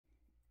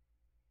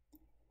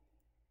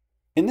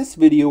In this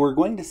video, we're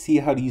going to see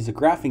how to use a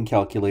graphing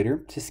calculator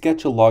to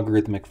sketch a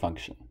logarithmic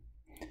function.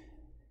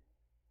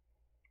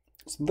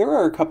 So there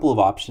are a couple of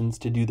options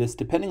to do this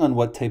depending on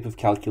what type of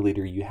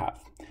calculator you have.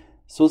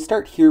 So we'll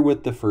start here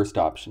with the first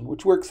option,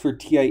 which works for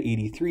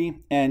TI-83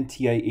 and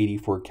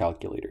TI-84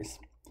 calculators.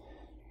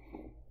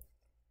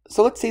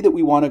 So let's say that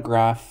we want to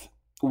graph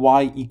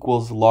y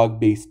equals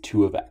log base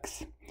 2 of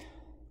x.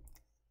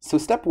 So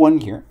step 1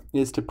 here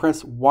is to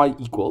press y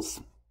equals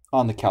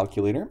on the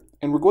calculator,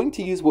 and we're going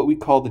to use what we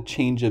call the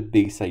change of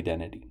base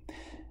identity.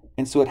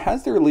 And so it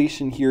has the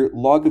relation here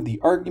log of the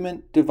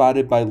argument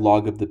divided by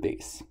log of the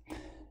base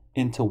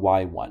into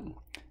y1.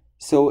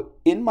 So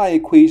in my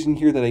equation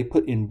here that I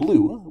put in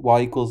blue,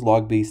 y equals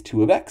log base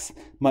 2 of x,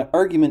 my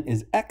argument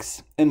is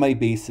x and my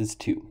base is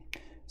 2.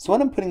 So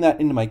when I'm putting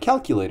that into my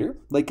calculator,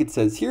 like it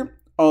says here,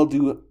 I'll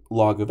do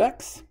log of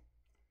x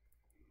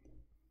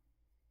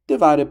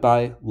divided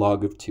by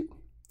log of 2.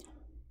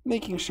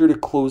 Making sure to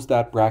close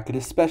that bracket,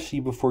 especially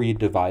before you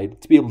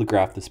divide, to be able to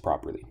graph this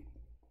properly.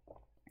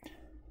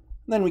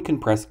 Then we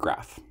can press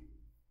graph.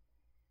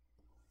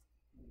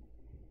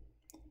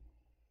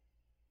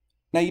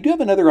 Now you do have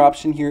another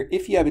option here.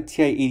 If you have a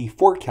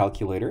TI-84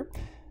 calculator,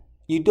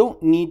 you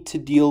don't need to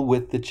deal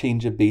with the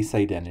change of base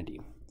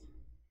identity.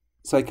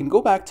 So I can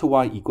go back to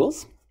y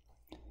equals,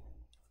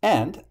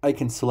 and I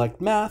can select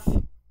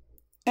math,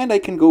 and I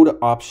can go to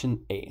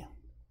option A.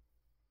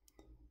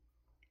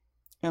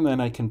 And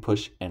then I can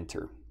push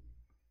enter.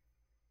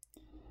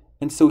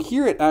 And so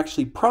here it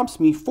actually prompts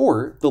me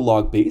for the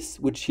log base,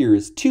 which here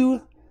is 2.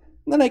 And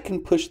then I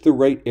can push the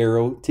right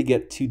arrow to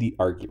get to the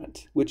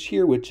argument, which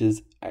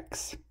is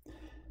x.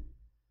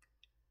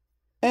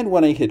 And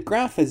when I hit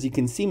graph, as you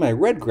can see, my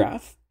red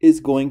graph is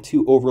going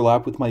to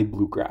overlap with my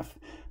blue graph.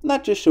 And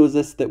that just shows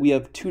us that we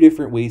have two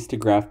different ways to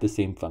graph the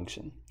same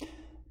function.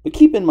 But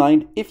keep in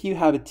mind, if you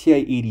have a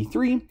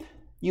TI-83,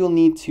 you'll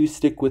need to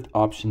stick with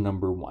option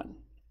number 1.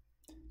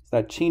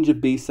 That change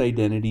of base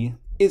identity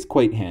is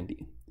quite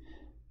handy.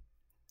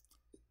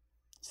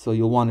 So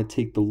you'll want to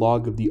take the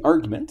log of the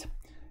argument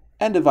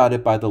and divide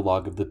it by the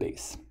log of the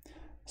base.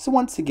 So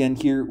once again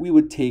here, we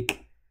would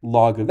take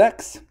log of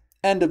x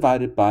and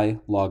divide it by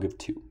log of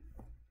 2.